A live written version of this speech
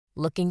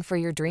Looking for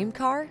your dream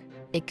car?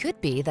 It could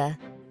be the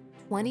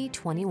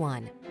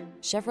 2021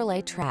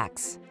 Chevrolet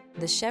Trax.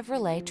 The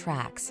Chevrolet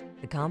Trax,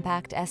 the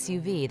compact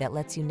SUV that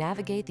lets you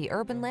navigate the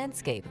urban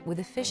landscape with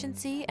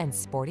efficiency and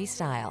sporty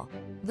style.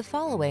 The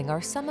following are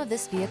some of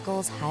this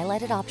vehicle's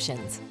highlighted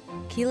options: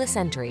 keyless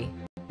entry,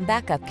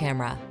 backup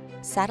camera,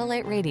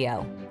 satellite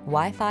radio,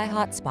 Wi-Fi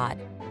hotspot,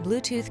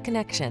 Bluetooth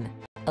connection,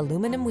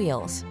 aluminum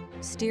wheels,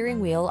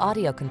 steering wheel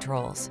audio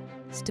controls,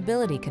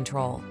 stability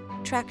control,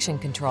 traction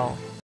control,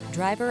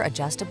 driver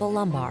adjustable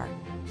lumbar.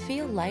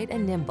 Feel light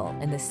and nimble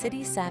in the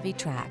city-savvy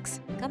Trax.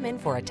 Come in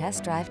for a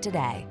test drive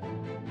today.